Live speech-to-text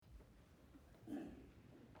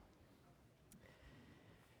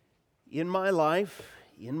in my life,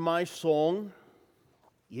 in my song,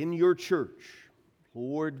 in your church.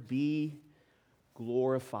 Lord, be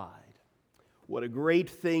glorified. What a great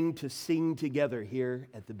thing to sing together here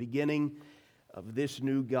at the beginning of this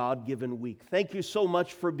new God-given week. Thank you so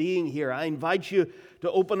much for being here. I invite you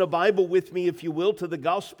to open a Bible with me, if you will, to the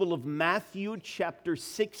Gospel of Matthew, chapter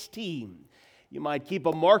 16. You might keep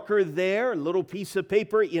a marker there, a little piece of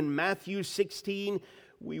paper in Matthew 16.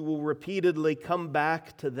 We will repeatedly come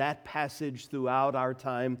back to that passage throughout our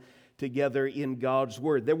time together in God's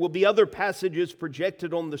Word. There will be other passages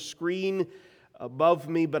projected on the screen above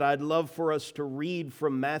me, but I'd love for us to read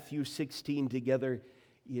from Matthew 16 together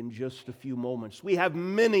in just a few moments. We have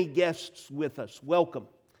many guests with us. Welcome.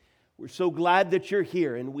 We're so glad that you're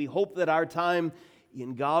here, and we hope that our time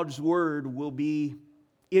in God's Word will be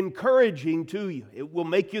encouraging to you. It will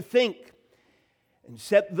make you think and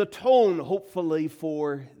set the tone, hopefully,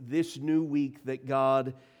 for this new week that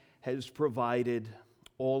God has provided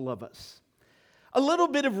all of us. A little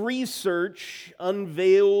bit of research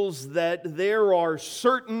unveils that there are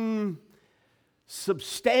certain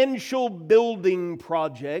substantial building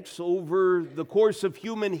projects over the course of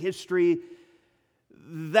human history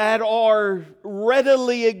that are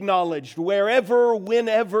readily acknowledged wherever,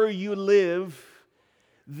 whenever you live.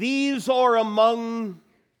 These are among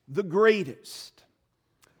the greatest,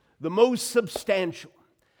 the most substantial.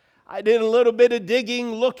 I did a little bit of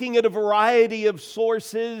digging, looking at a variety of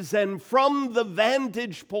sources, and from the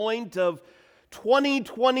vantage point of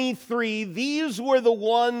 2023, these were the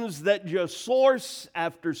ones that just source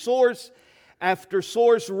after source after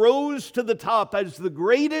source rose to the top as the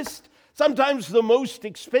greatest, sometimes the most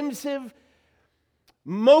expensive,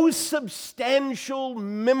 most substantial,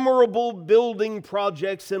 memorable building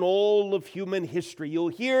projects in all of human history. You'll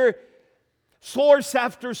hear source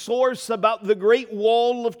after source about the Great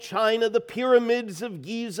Wall of China, the pyramids of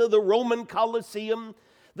Giza, the Roman Colosseum,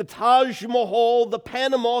 the Taj Mahal, the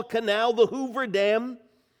Panama Canal, the Hoover Dam,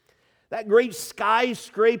 that great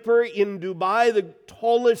skyscraper in Dubai, the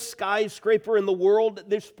tallest skyscraper in the world at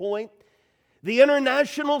this point, the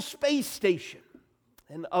International Space Station,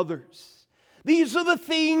 and others. These are the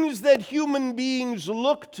things that human beings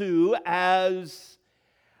look to as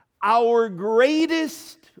our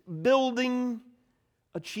greatest building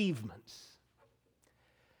achievements.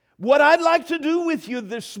 What I'd like to do with you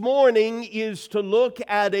this morning is to look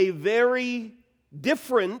at a very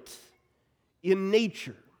different in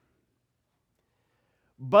nature,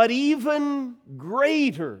 but even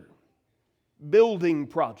greater building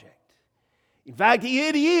project. In fact,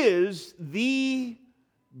 it is the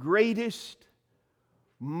greatest,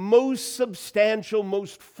 most substantial,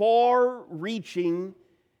 most far-reaching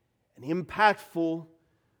and impactful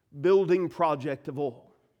building project of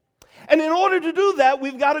all. And in order to do that,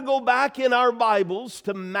 we've got to go back in our Bibles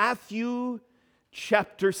to Matthew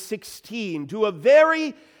chapter 16, to a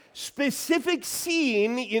very specific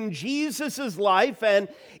scene in Jesus' life and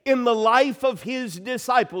in the life of his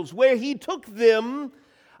disciples, where he took them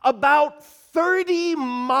about 30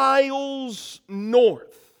 miles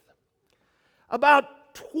north,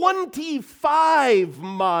 about 25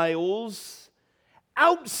 miles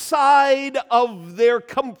outside of their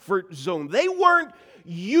comfort zone. They weren't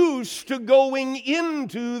used to going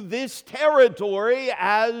into this territory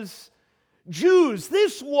as Jews.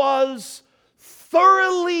 This was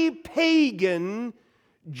thoroughly pagan,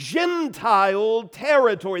 Gentile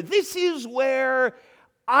territory. This is where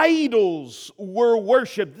idols were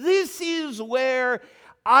worshipped. This is where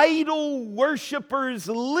idol worshipers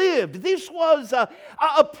lived. This was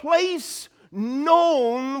a place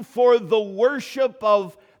known for the worship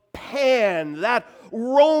of Pan, that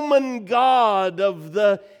Roman god of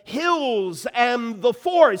the hills and the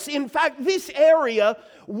forests. In fact, this area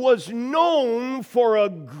was known for a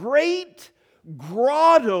great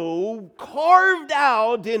grotto carved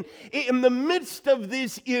out in the midst of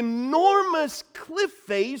this enormous cliff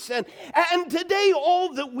face. And today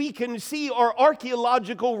all that we can see are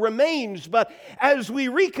archaeological remains. But as we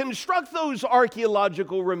reconstruct those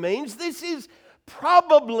archaeological remains, this is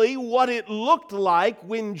probably what it looked like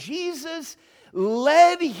when Jesus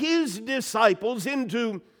led his disciples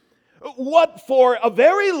into what for a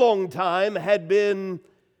very long time had been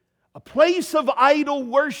a place of idol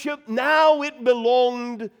worship. Now it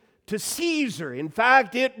belonged to Caesar. In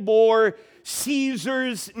fact, it bore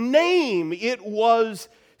Caesar's name. It was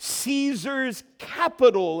Caesar's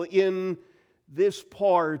capital in this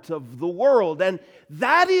part of the world. And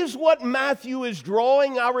that is what Matthew is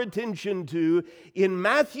drawing our attention to in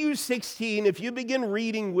Matthew 16, if you begin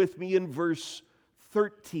reading with me in verse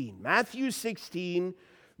 13. Matthew 16,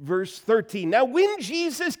 verse 13. Now, when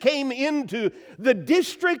Jesus came into the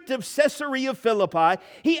district of Caesarea Philippi,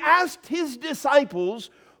 he asked his disciples,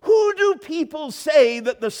 "Who do people say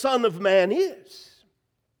that the Son of Man is?"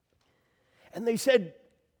 And they said,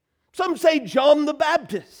 some say John the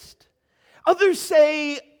Baptist, others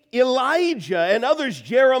say Elijah, and others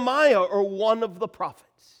Jeremiah or one of the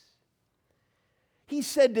prophets. He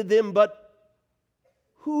said to them, "But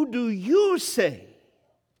who do you say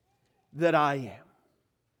that I am?"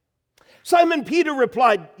 Simon Peter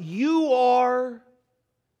replied, "You are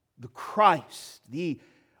the Christ, the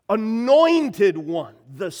anointed one,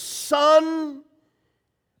 the Son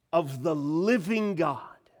of the living God."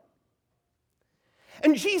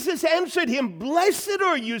 And Jesus answered him, "Blessed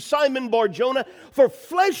are you, Simon Bar-Jonah, for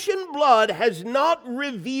flesh and blood has not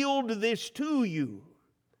revealed this to you,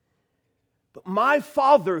 but my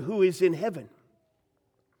Father who is in heaven.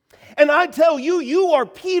 And I tell you, you are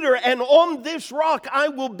Peter, and on this rock I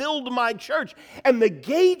will build my church, and the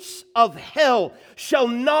gates of hell shall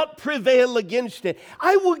not prevail against it.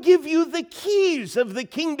 I will give you the keys of the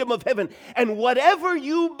kingdom of heaven, and whatever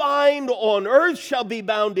you bind on earth shall be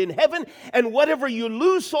bound in heaven, and whatever you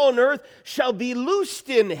loose on earth shall be loosed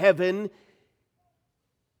in heaven."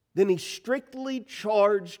 Then he strictly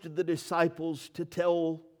charged the disciples to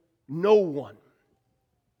tell no one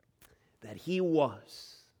that he was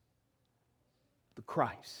the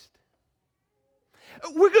Christ.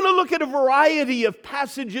 We're going to look at a variety of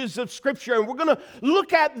passages of Scripture, and we're going to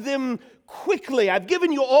look at them quickly. I've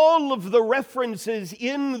given you all of the references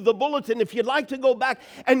in the bulletin if you'd like to go back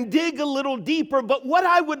and dig a little deeper. But what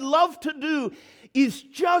I would love to do is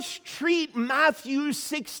just treat Matthew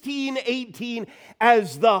 16:18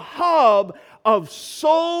 as the hub of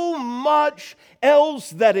so much else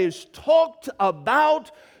that is talked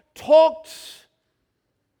about,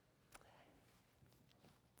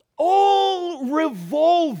 all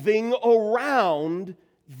revolving around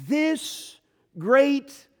this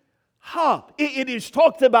great hub. It is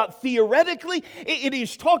talked about theoretically. It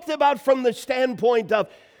is talked about from the standpoint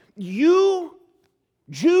of you,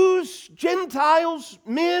 Jews, Gentiles,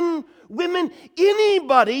 men, women,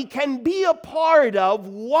 anybody can be a part of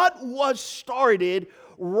what was started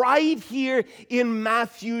right here in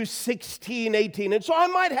Matthew 16:18. And so I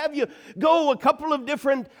might have you go a couple of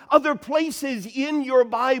different other places in your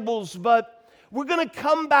Bibles, but we're going to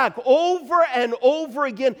come back over and over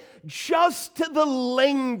again just to the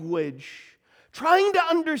language, trying to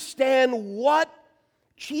understand what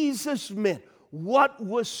Jesus meant, what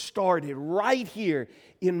was started right here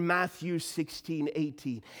in Matthew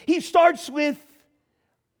 16:18. He starts with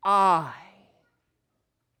I.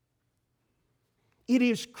 It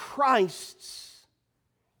is Christ's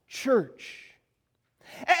church.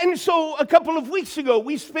 And so a couple of weeks ago,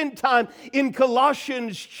 we spent time in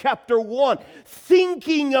Colossians chapter 1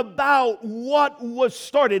 thinking about what was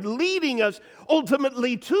started, leading us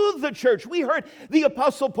ultimately to the church. We heard the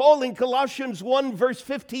Apostle Paul in Colossians 1 verse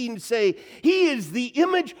 15 say, He is the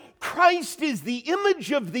image, Christ is the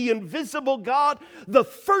image of the invisible God, the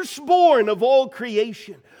firstborn of all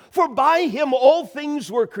creation. For by him all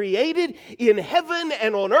things were created in heaven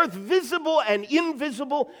and on earth, visible and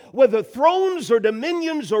invisible, whether thrones or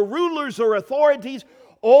dominions or rulers or authorities.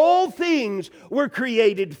 All things were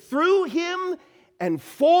created through him and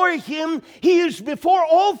for him. He is before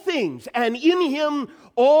all things, and in him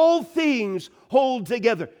all things hold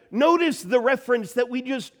together. Notice the reference that we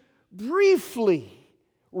just briefly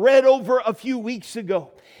read over a few weeks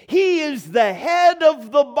ago. He is the head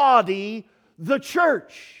of the body, the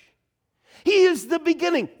church. He is the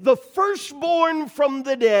beginning, the firstborn from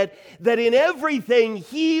the dead, that in everything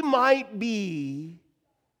he might be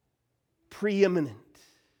preeminent.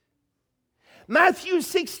 Matthew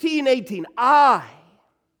 16:18,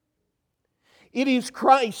 it is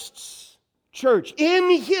Christ's church. In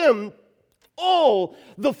him all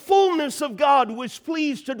the fullness of God was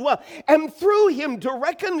pleased to dwell, and through him to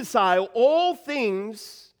reconcile all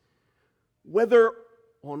things, whether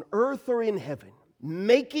on earth or in heaven,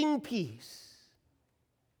 making peace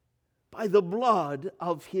by the blood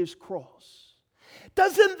of his cross.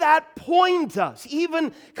 Doesn't that point us,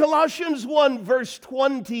 even Colossians 1 verse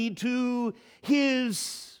 20, to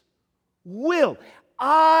his will?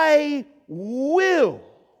 I will.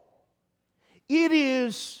 It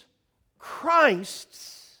is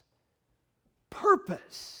Christ's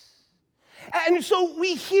purpose. And so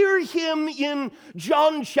we hear him in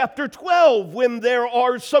John chapter 12 when there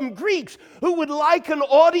are some Greeks who would like an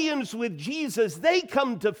audience with Jesus. They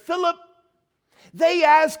come to Philip They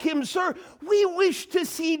ask him, "Sir, we wish to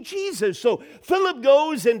see Jesus." So Philip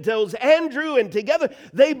goes and tells Andrew, and together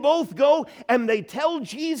they both go and they tell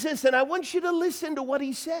Jesus, and I want you to listen to what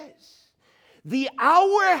he says. "The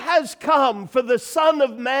hour has come for the Son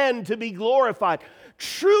of Man to be glorified.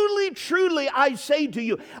 Truly, truly, I say to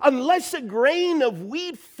you, unless a grain of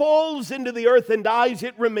wheat falls into the earth and dies,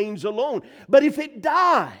 it remains alone. But if it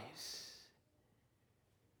dies,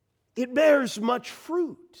 it bears much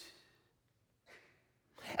fruit."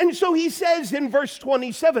 And so he says in verse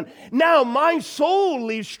 27, "Now my soul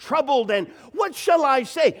is troubled, and what shall I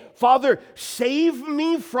say? Father, save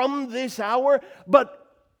me from this hour. But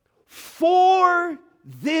for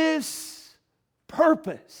this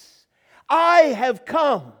purpose I have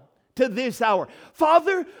come to this hour.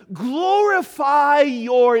 Father, glorify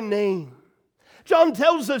your name." John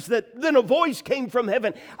tells us that then a voice came from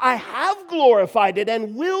heaven. "I have glorified it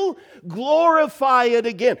and will glorify it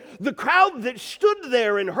again." The crowd that stood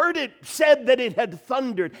there and heard it said that it had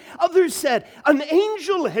thundered. Others said, "An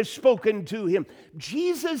angel has spoken to him."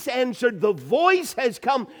 Jesus answered, "The voice has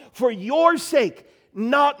come for your sake,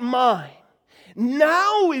 not mine.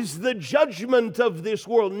 Now is the judgment of this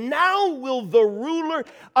world. Now will the ruler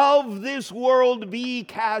of this world be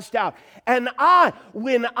cast out. And I,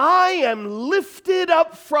 when I am lifted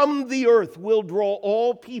up from the earth, will draw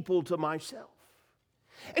all people to myself."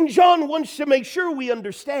 And John wants to make sure we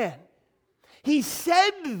understand. He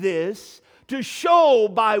said this to show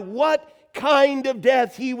by what kind of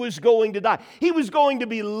death he was going to die. He was going to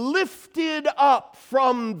be lifted up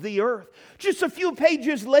from the earth. Just a few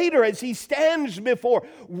pages later, as he stands before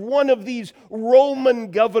one of these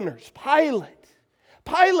Roman governors,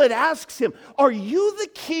 Pilate asks him, "Are you the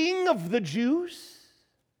king of the Jews?"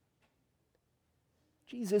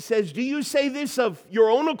 Jesus says, "Do you say this of your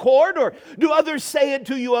own accord, or do others say it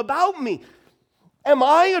to you about me?" "Am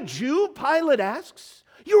I a Jew?" Pilate asks.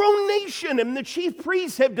 "Your own nation and the chief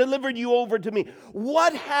priests have delivered you over to me.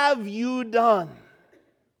 What have you done?"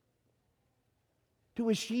 To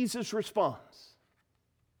which Jesus responds,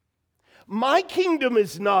 "My kingdom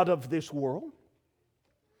is not of this world.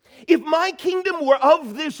 If my kingdom were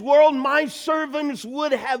of this world, my servants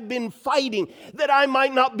would have been fighting that I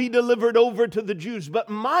might not be delivered over to the Jews. But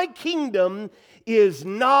my kingdom is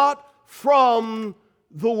not from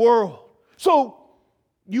the world." "So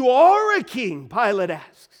you are a king?" Pilate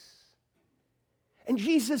asks. And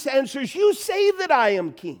Jesus answers, "You say that I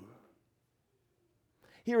am king."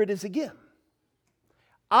 Here it is again.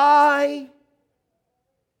 "I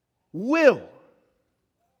will.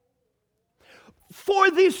 For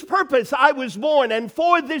this purpose I was born, and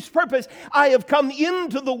for this purpose I have come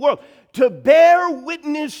into the world, to bear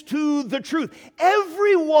witness to the truth.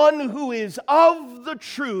 Everyone who is of the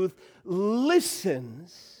truth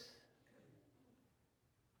listens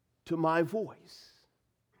to my voice."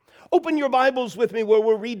 Open your Bibles with me where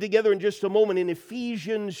we'll read together in just a moment in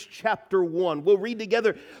Ephesians chapter 1. We'll read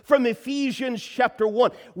together from Ephesians chapter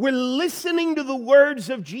 1. We're listening to the words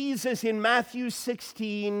of Jesus in Matthew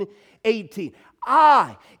 16:18.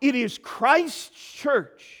 It is Christ's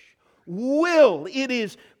church, it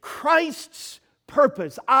is Christ's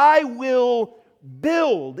purpose. I will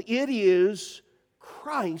build. It is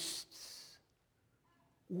Christ's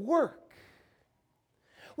work.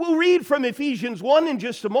 We'll read from Ephesians 1 in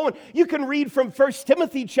just a moment. You can read from 1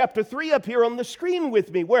 Timothy chapter 3 up here on the screen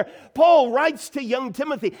with me, where Paul writes to young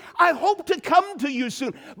Timothy, "I hope to come to you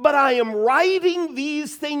soon, but I am writing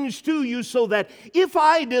these things to you so that if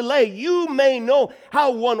I delay, you may know how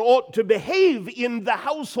one ought to behave in the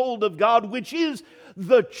household of God, which is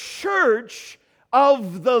the church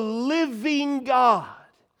of the living God."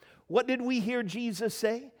 What did we hear Jesus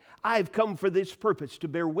say? "I've come for this purpose, to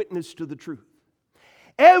bear witness to the truth.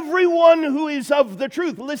 Everyone who is of the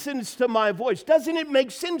truth listens to my voice." Doesn't it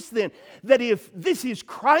make sense then that if this is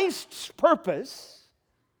Christ's purpose,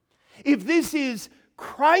 if this is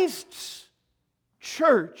Christ's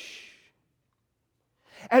church,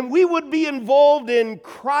 and we would be involved in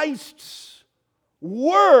Christ's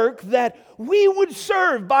work, that we would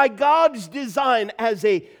serve by God's design as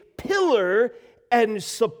a pillar and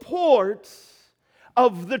support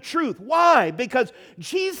of the truth. Why? Because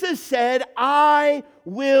Jesus said, "I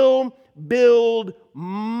will build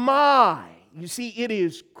my." You see, it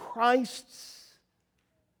is Christ's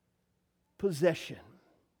possession.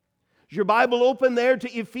 Is your Bible open there to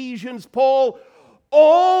Ephesians? Paul,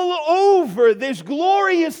 all over this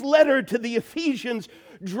glorious letter to the Ephesians,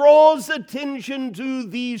 draws attention to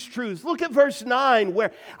these truths. Look at verse 9,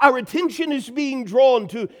 where our attention is being drawn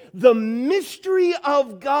to the mystery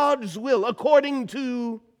of God's will according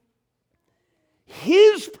to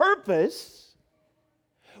His purpose,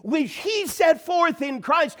 which he set forth in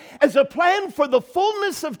Christ as a plan for the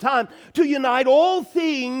fullness of time to unite all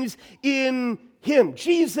things in him.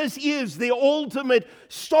 Jesus is the ultimate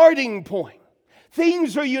starting point.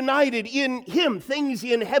 Things are united in him, things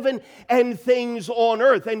in heaven and things on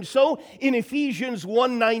earth. And so in Ephesians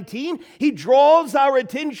 1:19, he draws our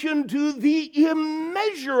attention to the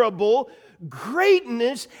immeasurable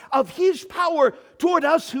greatness of his power toward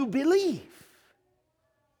us who believe.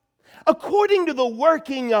 According to the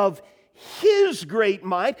working of his great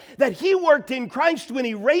might that he worked in Christ when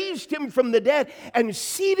he raised him from the dead and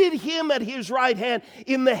seated him at his right hand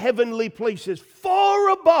in the heavenly places, far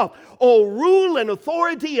above all rule and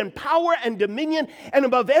authority and power and dominion, and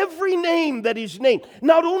above every name that is named,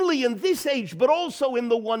 not only in this age but also in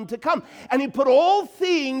the one to come. And he put all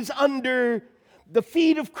things under the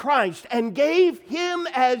feet of Christ and gave him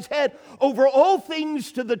as head over all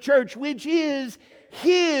things to the church, which is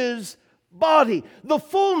his body, the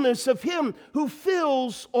fullness of him who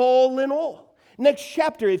fills all in all. Next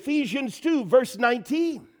chapter, Ephesians 2, verse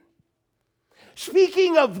 19.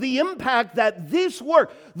 Speaking of the impact that this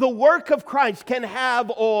work, the work of Christ, can have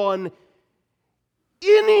on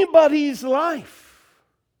anybody's life.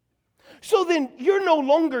 So then, you're no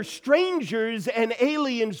longer strangers and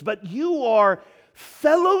aliens, but you are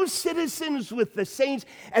fellow citizens with the saints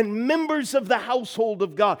and members of the household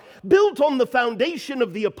of God, built on the foundation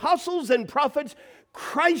of the apostles and prophets,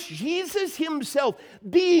 Christ Jesus himself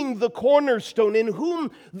being the cornerstone, in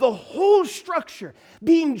whom the whole structure,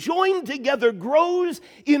 being joined together, grows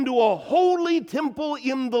into a holy temple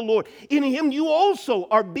in the Lord. In him you also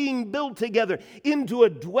are being built together into a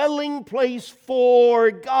dwelling place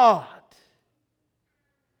for God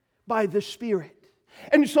by the Spirit.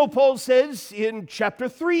 And so Paul says in chapter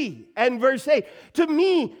 3 and verse 8, to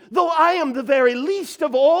me, though I am the very least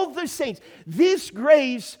of all the saints, this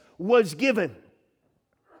grace was given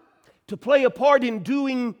to play a part in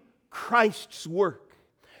doing Christ's work,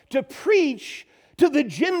 to preach to the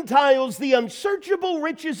Gentiles the unsearchable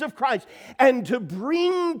riches of Christ, and to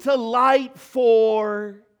bring to light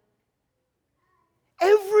for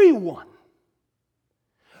everyone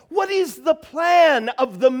what is the plan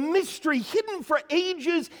of the mystery hidden for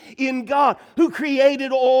ages in God, who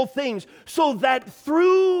created all things, so that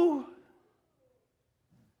through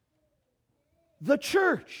the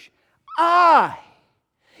church,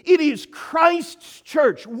 it is Christ's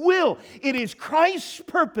church, it is Christ's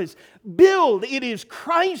purpose, it is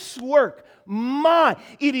Christ's work,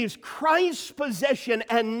 it is Christ's possession,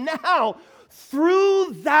 and now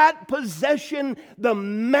through that possession, the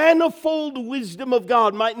manifold wisdom of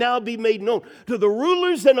God might now be made known to the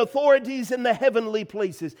rulers and authorities in the heavenly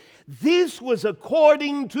places. This was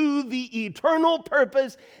according to the eternal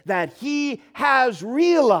purpose that he has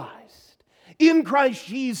realized in Christ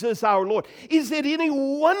Jesus our Lord. Is it any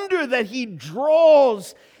wonder that he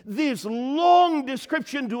draws this long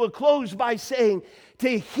description to a close by saying,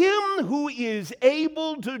 to him who is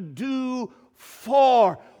able to do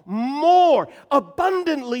far more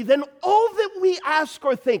abundantly than all that we ask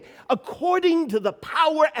or think, according to the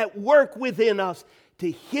power at work within us,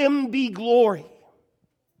 to him be glory.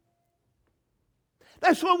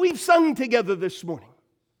 That's what we've sung together this morning.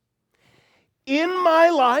 In my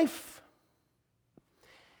life,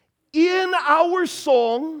 in our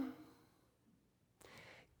song,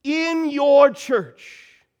 in your church,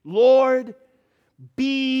 Lord,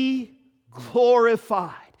 be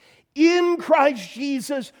glorified in Christ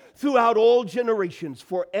Jesus throughout all generations,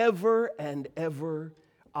 forever and ever.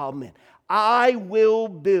 Amen. I will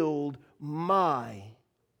build my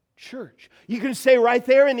church. You can say right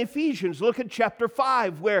there in Ephesians, look at chapter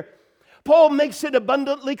 5, where Paul makes it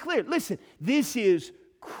abundantly clear. Listen, this is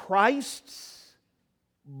Christ's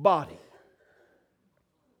body.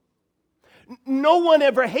 No one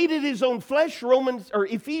ever hated his own flesh,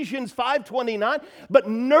 Ephesians 5:29, but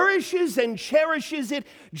nourishes and cherishes it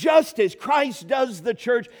just as Christ does the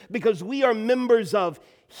church, because we are members of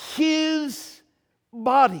his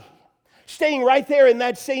body. Staying right there in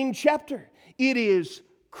that same chapter, it is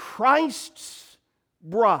Christ's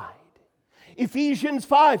bride. Ephesians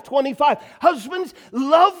 5:25, husbands,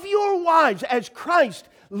 love your wives as Christ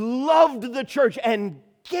loved the church and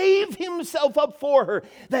gave himself up for her,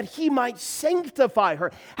 that he might sanctify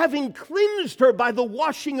her, having cleansed her by the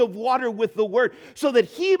washing of water with the word, so that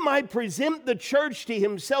he might present the church to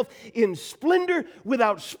himself in splendor,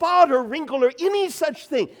 without spot or wrinkle or any such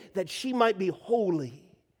thing, that she might be holy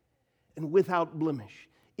and without blemish.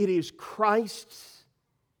 It is Christ's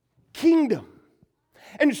kingdom.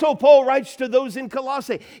 And so Paul writes to those in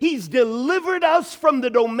Colossae, He's delivered us from the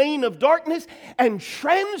domain of darkness and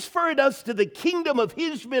transferred us to the kingdom of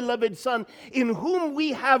His beloved Son, in whom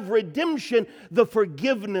we have redemption, the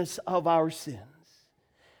forgiveness of our sins.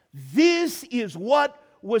 This is what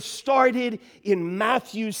was started in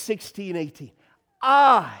Matthew 16:18.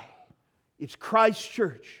 It's Christ's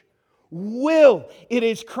church. Will, it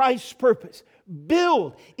is Christ's purpose.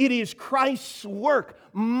 Build, it is Christ's work.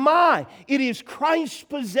 It is Christ's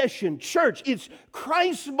possession. Church, it's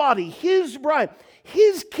Christ's body, His bride,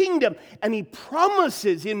 His kingdom. And He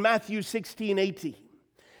promises in Matthew 16:18,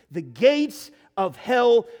 the gates of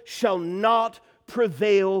hell shall not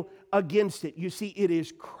prevail against it. You see, it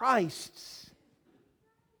is Christ's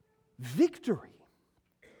victory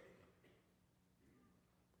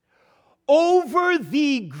over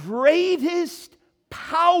the greatest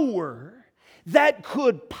power that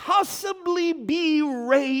could possibly be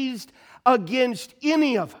raised against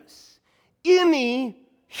any of us, any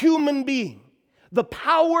human being. The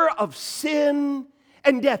power of sin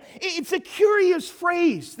and death. It's a curious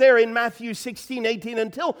phrase there in Matthew 16:18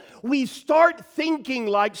 until we start thinking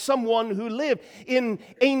like someone who lived in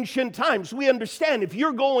ancient times. We understand if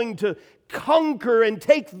you're going to conquer and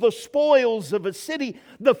take the spoils of a city,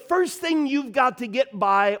 the first thing you've got to get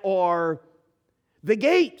by are the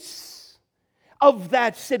gates of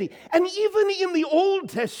that city. And even in the Old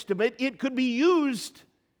Testament, it could be used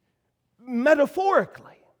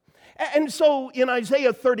metaphorically. And so in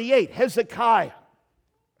Isaiah 38, Hezekiah,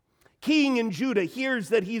 king in Judah, hears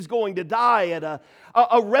that he's going to die at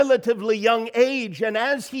a relatively young age. And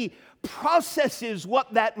as he processes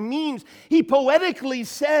what that means, he poetically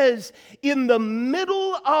says, in the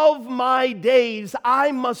middle of my days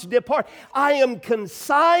I must depart. I am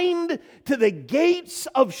consigned to the gates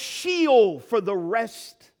of Sheol for the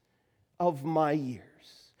rest of my years.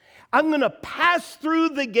 I'm going to pass through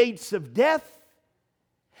the gates of death,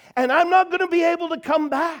 and I'm not going to be able to come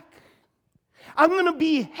back. I'm going to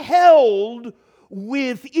be held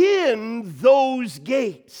within those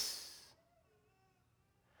gates.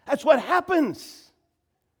 That's what happens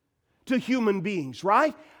to human beings,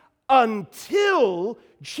 right? Until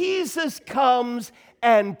Jesus comes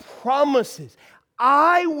and promises,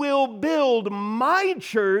 I will build my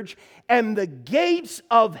church, and the gates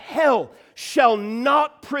of hell shall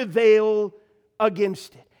not prevail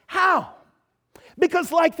against it. How?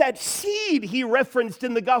 Because like that seed he referenced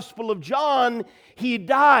in the Gospel of John, he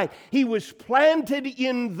died. He was planted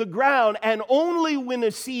in the ground, and only when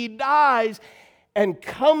a seed dies and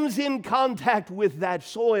comes in contact with that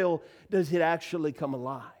soil does it actually come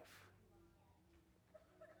alive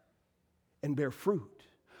and bear fruit.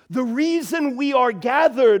 The reason we are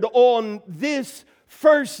gathered on this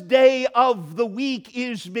first day of the week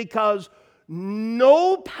is because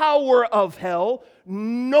no power of hell,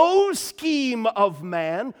 no scheme of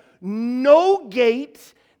man, no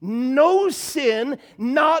gate, no sin,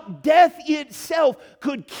 not death itself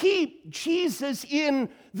could keep Jesus in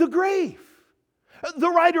the grave.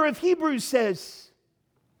 The writer of Hebrews says,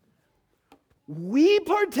 we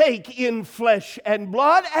partake in flesh and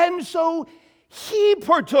blood, and so He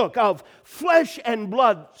partook of flesh and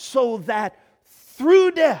blood, so that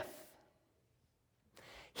through death,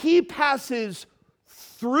 He passes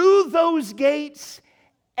through those gates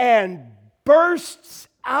and bursts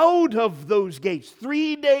out of those gates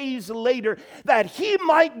 3 days later, that He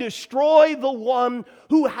might destroy the one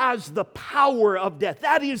who has the power of death,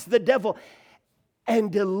 that is the devil,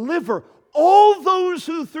 and deliver all those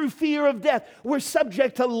who through fear of death were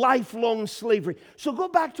subject to lifelong slavery. So go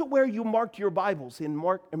back to where you marked your Bibles in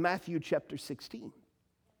Matthew chapter 16.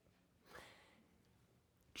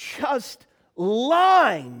 Just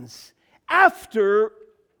lines after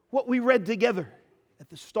what we read together at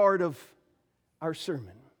the start of our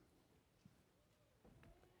sermon.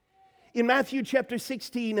 In Matthew chapter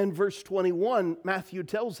 16 and verse 21, Matthew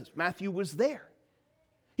tells us, Matthew was there.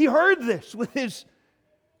 He heard this with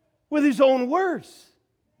his own words,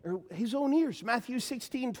 or his own ears. Matthew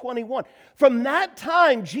 16:21. From that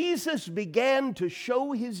time, Jesus began to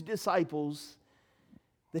show His disciples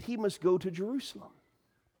that He must go to Jerusalem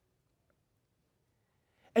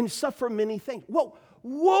and suffer many things. Whoa.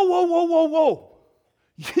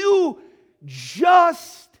 You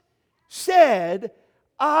just said,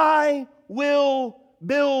 I will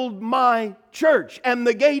build my church, and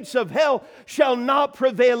the gates of hell shall not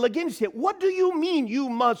prevail against it. What do you mean you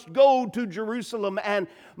must go to Jerusalem and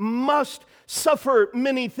must suffer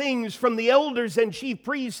many things from the elders and chief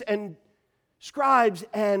priests and scribes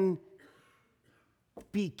and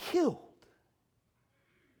be killed?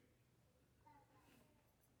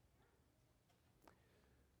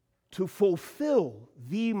 to fulfill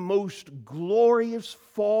the most glorious,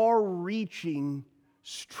 far-reaching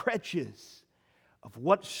stretches of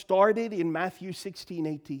what started in Matthew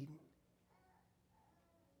 16:18.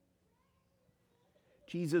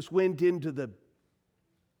 Jesus went into the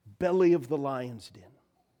belly of the lion's den,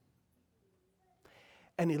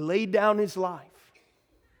 and He laid down His life,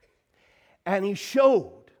 and He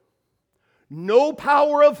showed no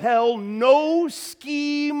power of hell, no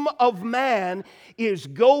scheme of man is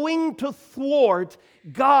going to thwart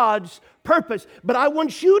God's purpose. But I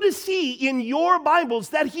want you to see in your Bibles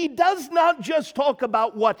that He does not just talk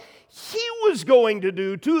about what He was going to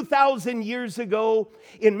do 2,000 years ago.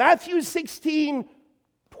 In Matthew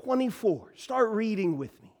 16:24, start reading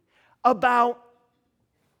with me about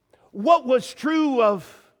what was true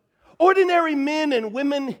of ordinary men and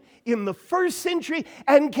women in the first century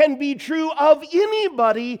and can be true of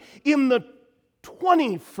anybody in the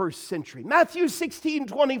 21st century. Matthew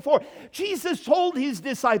 16:24, Jesus told His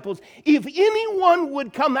disciples, if anyone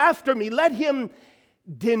would come after me, let him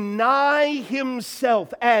deny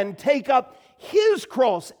himself and take up his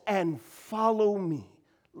cross and follow me.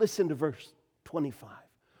 Listen to verse 25.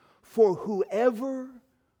 For whoever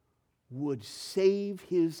would save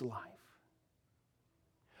his life,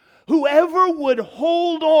 whoever would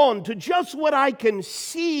hold on to just what I can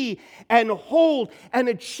see and hold and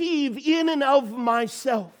achieve in and of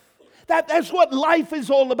myself. That's what life is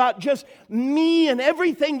all about, just me and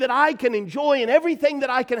everything that I can enjoy and everything that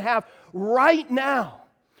I can have right now.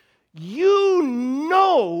 You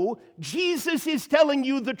know Jesus is telling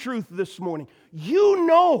you the truth this morning. You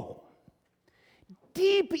know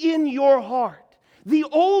deep in your heart, the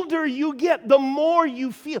older you get, the more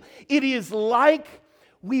you feel. It is like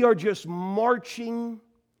we are just marching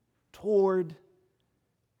toward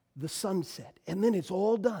the sunset, and then it's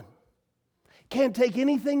all done. Can't take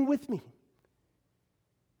anything with me.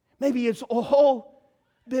 Maybe it's all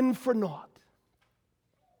been for naught.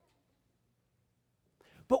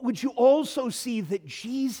 But would you also see that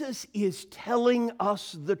Jesus is telling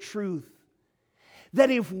us the truth?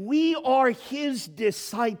 That if we are His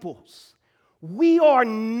disciples, we are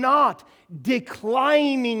not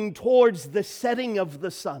declining towards the setting of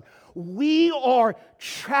the sun. We are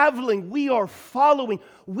traveling, we are following,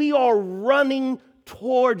 we are running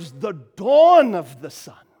towards the dawn of the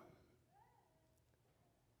sun.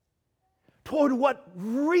 Toward what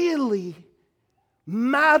really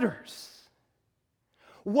matters.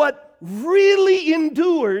 What really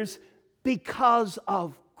endures because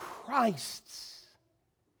of Christ's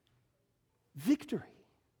victory.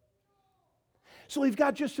 So we've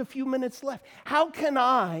got just a few minutes left. How can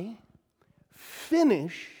I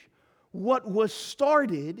finish what was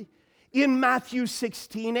started in Matthew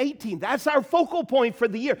 16:18? That's our focal point for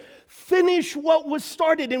the year. Finish what was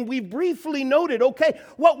started. And we briefly noted, okay,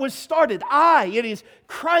 what was started? It is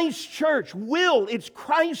Christ's church. Will, it's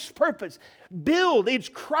Christ's purpose. Build, it's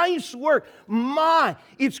Christ's work.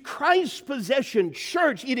 It's Christ's possession.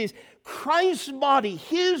 Church, it is Christ's body,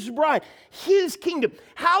 His bride, His kingdom.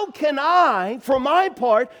 How can I, for my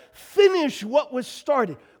part, finish what was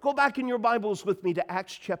started? Go back in your Bibles with me to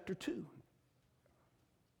Acts chapter 2.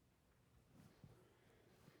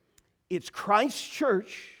 It's Christ's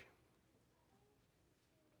church.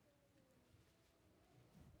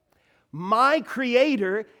 My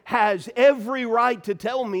Creator has every right to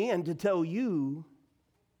tell me and to tell you,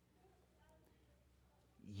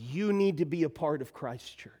 you need to be a part of Christ's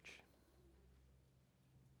church.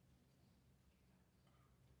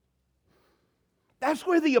 That's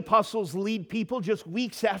where the apostles lead people just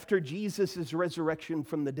weeks after Jesus' resurrection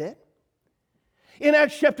from the dead. In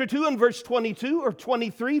Acts chapter 2 and verse 22 or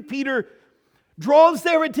 23, Peter draws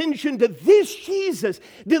their attention to this Jesus,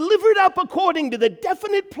 delivered up according to the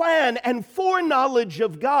definite plan and foreknowledge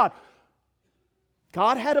of God.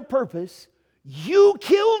 God had a purpose. You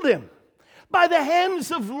killed Him by the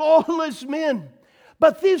hands of lawless men.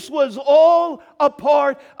 But this was all a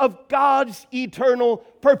part of God's eternal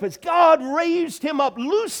purpose. God raised Him up,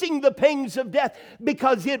 loosing the pangs of death,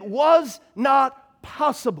 because it was not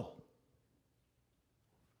possible.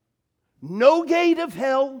 No gate of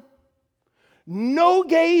hell, no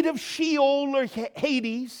gate of Sheol or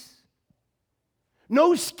Hades,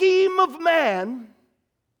 no scheme of man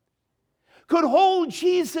could hold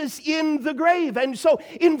Jesus in the grave. And so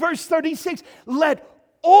in verse 36, let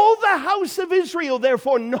all the house of Israel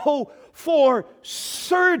therefore know for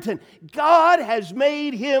certain God has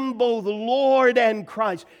made Him both Lord and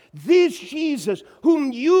Christ. This Jesus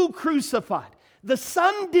whom you crucified. The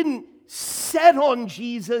sun didn't set on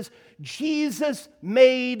Jesus. Jesus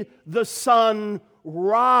made the sun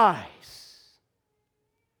rise.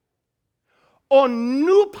 on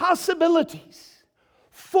new possibilities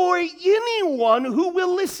for anyone who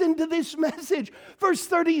will listen to this message. Verse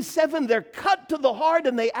 37, they're cut to the heart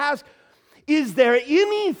and they ask, is there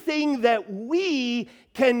anything that we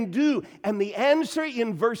can do? And the answer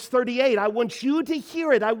in verse 38, I want you to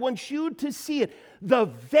hear it. I want you to see it. The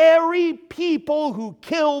very people who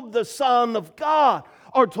killed the Son of God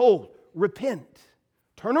are told, repent,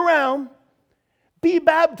 turn around, be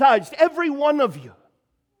baptized, every one of you,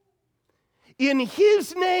 in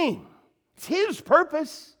His name. It's His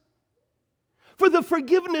purpose for the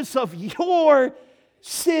forgiveness of your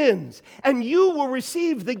sins, and you will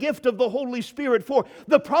receive the gift of the Holy Spirit. For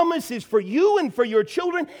the promise is for you and for your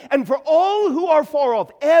children and for all who are far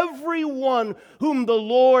off, everyone whom the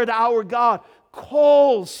Lord our God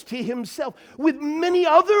calls to Himself. With many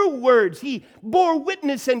other words, He bore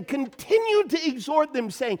witness and continued to exhort them,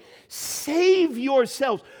 saying, save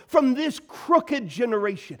yourselves from this crooked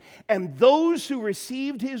generation. And those who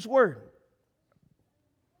received His word,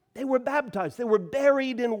 they were baptized, they were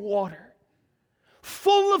buried in water,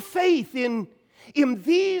 full of faith in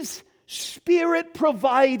these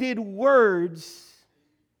Spirit-provided words,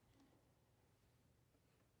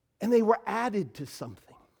 and they were added to something.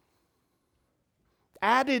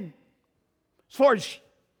 Added, as far as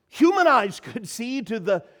human eyes could see, to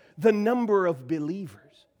the number of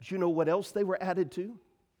believers. Do you know what else they were added to?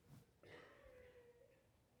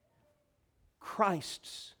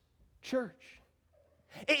 Christ's church.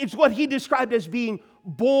 It's what he described as being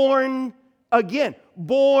born again,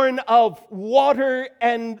 born of water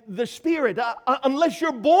and the Spirit. Unless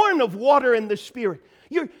you're born of water and the Spirit,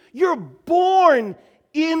 you're born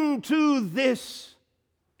into this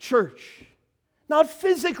church. Not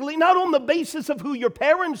physically, not on the basis of who your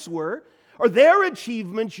parents were or their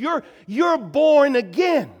achievements. You're born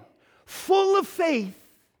again, full of faith,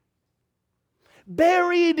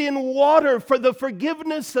 buried in water for the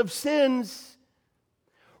forgiveness of sins,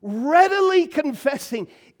 readily confessing,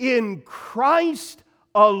 in Christ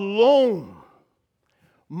alone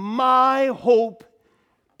my hope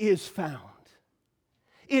is found.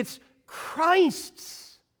 It's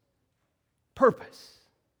Christ's purpose.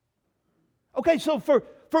 Okay, so for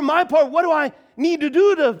my part, what do I need to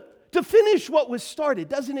do to finish what was started?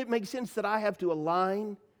 Doesn't it make sense that I have to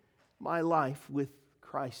align my life with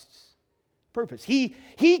Christ's purpose? He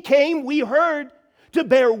came, we heard, to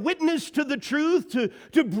bear witness to the truth,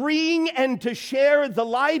 to bring and to share the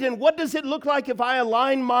light. And what does it look like if I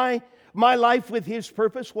align my life with His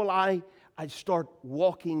purpose? Well, I start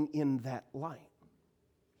walking in that light.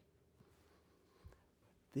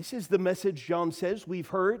 This is the message, John says, we've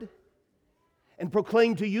heard and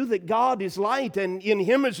proclaim to you, that God is light and in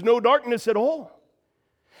Him is no darkness at all.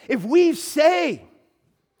 If we say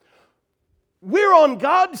we're on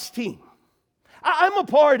God's team, I'm a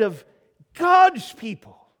part of God's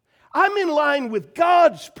people, I'm in line with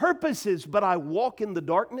God's purposes, but I walk in the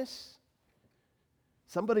darkness,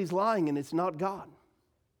 somebody's lying and it's not God.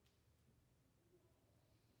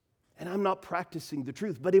 And I'm not practicing the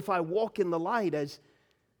truth. But if I walk in the light as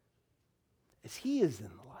He is in the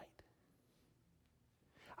light,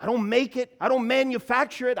 I don't make it, I don't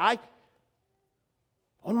manufacture it,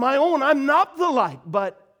 on my own, I'm not the light,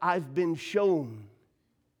 but I've been shown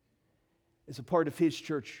as a part of His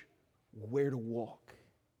church where to walk.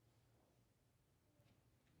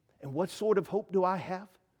 And what sort of hope do I have?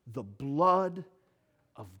 The blood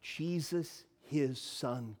of Jesus, His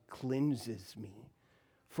Son, cleanses me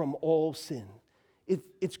from all sin.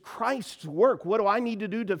 It's Christ's work. What do I need to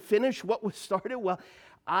do to finish what was started? Well,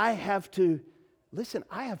 I have to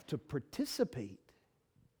participate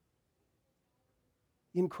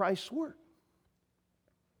in Christ's work.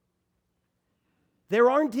 There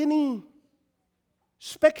aren't any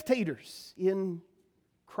spectators in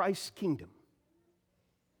Christ's kingdom.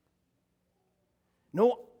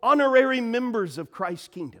 No honorary members of Christ's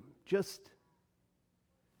kingdom, just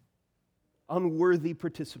unworthy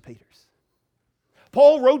participators.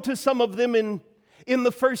 Paul wrote to some of them in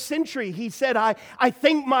the first century. He said, I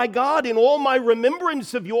thank my God in all my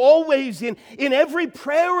remembrance of you, always in every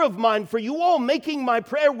prayer of mine for you all, making my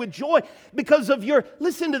prayer with joy because of your,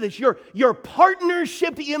 listen to this, your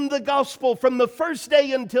partnership in the gospel from the first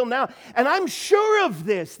day until now. And I'm sure of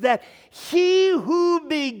this, that He who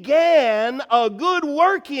began a good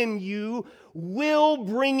work in you will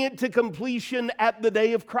bring it to completion at the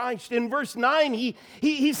day of Christ. In verse 9,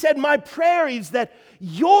 he said, my prayer is that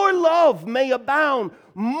your love may abound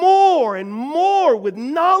more and more with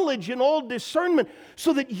knowledge and all discernment,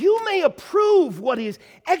 so that you may approve what is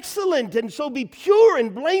excellent, and so be pure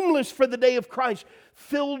and blameless for the day of Christ,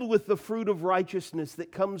 filled with the fruit of righteousness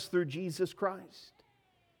that comes through Jesus Christ.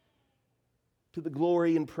 to the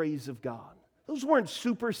glory and praise of God. Those weren't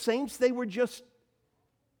super saints, they were just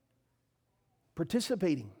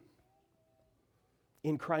participating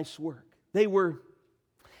in Christ's work. They were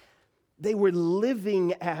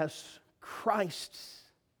living as Christ's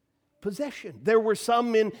possession. There were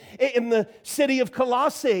some in the city of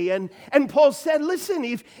Colossae, and Paul said, listen,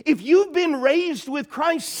 if you've been raised with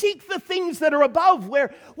Christ, seek the things that are above,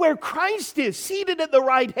 where Christ is, seated at the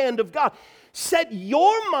right hand of God. Set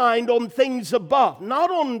your mind on things above, not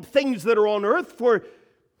on things that are on earth, for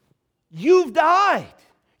you've died.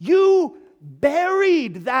 You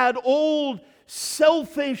buried that old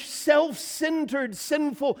selfish, self-centered,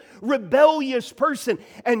 sinful, rebellious person,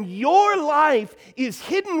 and your life is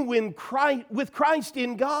hidden with Christ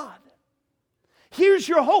in God. Here's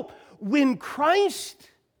your hope. When Christ,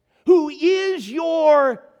 who is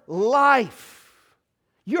your life,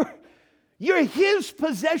 you're His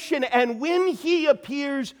possession, and when He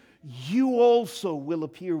appears, you also will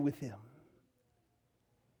appear with Him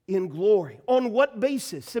in glory. On what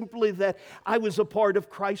basis? Simply that I was a part of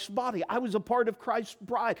Christ's body. I was a part of Christ's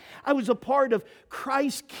bride. I was a part of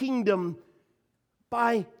Christ's kingdom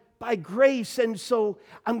by grace, and so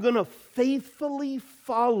I'm going to faithfully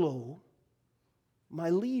follow my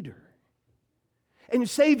leader and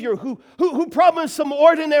Savior who promised some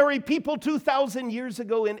ordinary people 2,000 years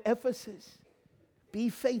ago in Ephesus, be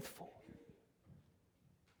faithful.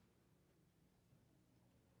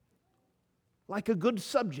 Like a good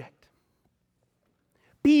subject.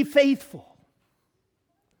 Be faithful.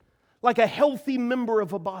 Like a healthy member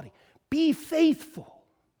of a body. Be faithful.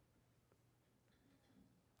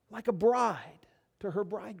 Like a bride to her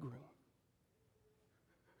bridegroom.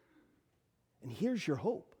 And here's your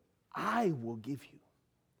hope. I will give you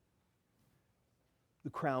the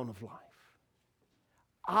crown of life.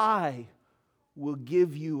 I will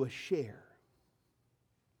give you a share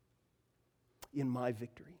in my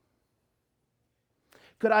victory.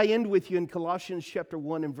 Could I end with you in Colossians chapter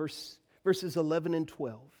 1 and verses 11 and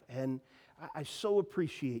 12? And I so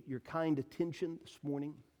appreciate your kind attention this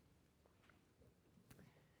morning.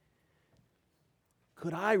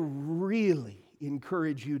 Could I really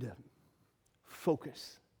encourage you to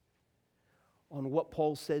focus on what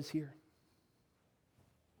Paul says here?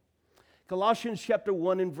 Colossians chapter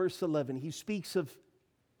 1 and verse 11, he speaks of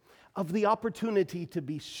the opportunity to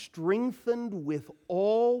be strengthened with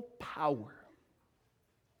all power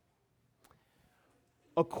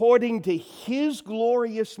according to His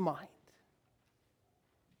glorious might,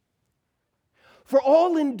 for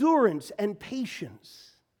all endurance and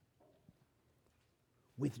patience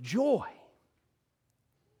with joy,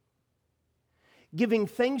 giving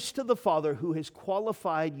thanks to the Father who has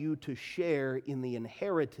qualified you to share in the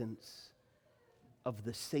inheritance of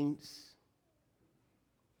the saints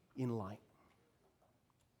in light.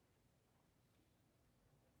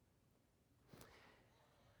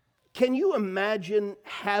 Can you imagine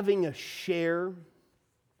having a share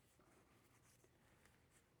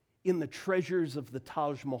in the treasures of the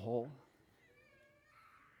Taj Mahal?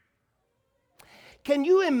 Can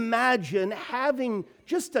you imagine having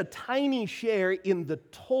just a tiny share in the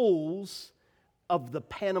tolls of the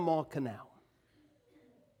Panama Canal?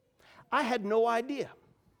 I had no idea.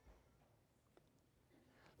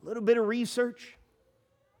 A little bit of research.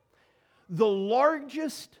 The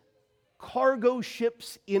largest cargo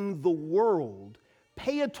ships in the world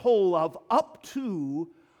pay a toll of up to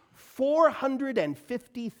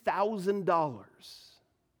 $450,000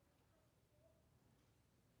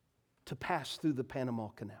 to pass through the Panama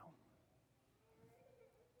Canal.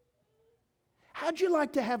 How'd you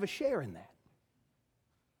like to have a share in that?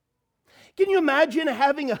 Can you imagine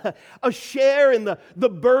having a share in the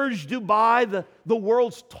Burj Dubai, the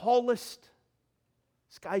world's tallest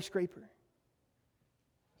skyscraper?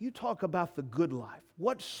 You talk about the good life.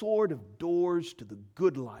 What sort of doors to the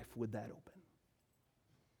good life would that open?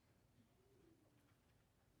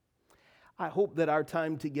 I hope that our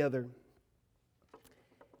time together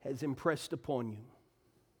has impressed upon you,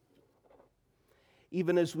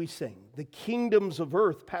 even as we sing, the kingdoms of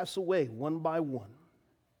earth pass away one by one.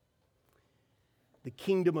 The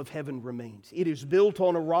kingdom of heaven remains. It is built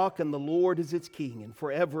on a rock, and the Lord is its king, and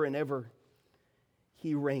forever and ever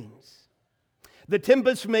He reigns. The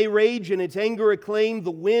tempest may rage and its anger acclaim,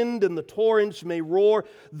 the wind and the torrents may roar,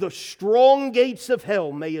 the strong gates of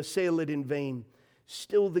hell may assail it in vain.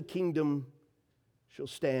 Still the kingdom shall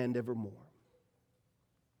stand evermore.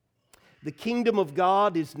 The kingdom of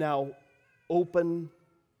God is now open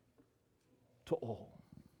to all.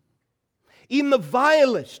 Even the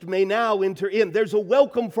vilest may now enter in. There's a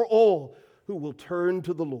welcome for all who will turn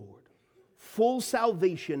to the Lord. Full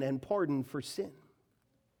salvation and pardon for sin.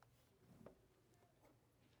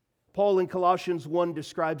 Paul in Colossians 1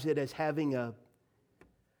 describes it as having a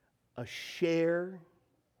share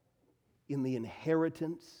in the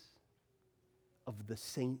inheritance of the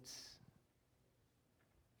saints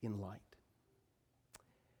in light.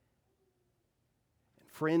 And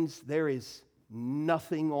friends, there is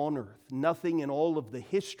nothing on earth, nothing in all of the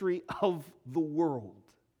history of the world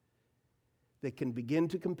that can begin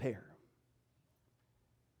to compare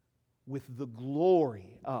with the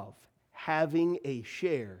glory of having a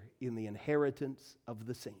share in the inheritance of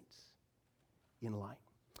the saints in light.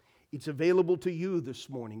 It's available to you this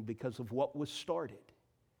morning because of what was started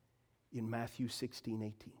in Matthew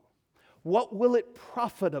 16:18. What will it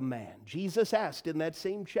profit a man, Jesus asked in that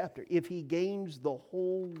same chapter, if he gains the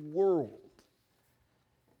whole world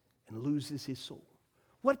and loses his soul?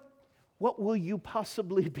 What will you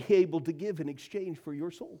possibly be able to give in exchange for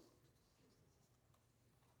your soul?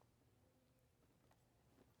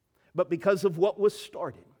 But because of what was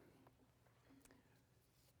started,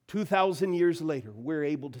 2,000 years later, we're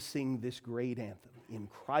able to sing this great anthem, "In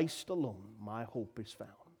Christ alone my hope is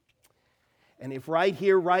found." And if right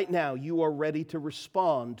here, right now, you are ready to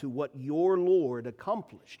respond to what your Lord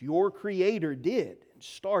accomplished, your Creator did and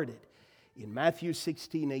started in Matthew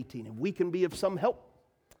 16:18, and we can be of some help,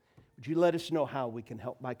 would you let us know how we can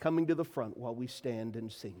help by coming to the front while we stand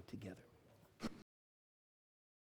and sing together?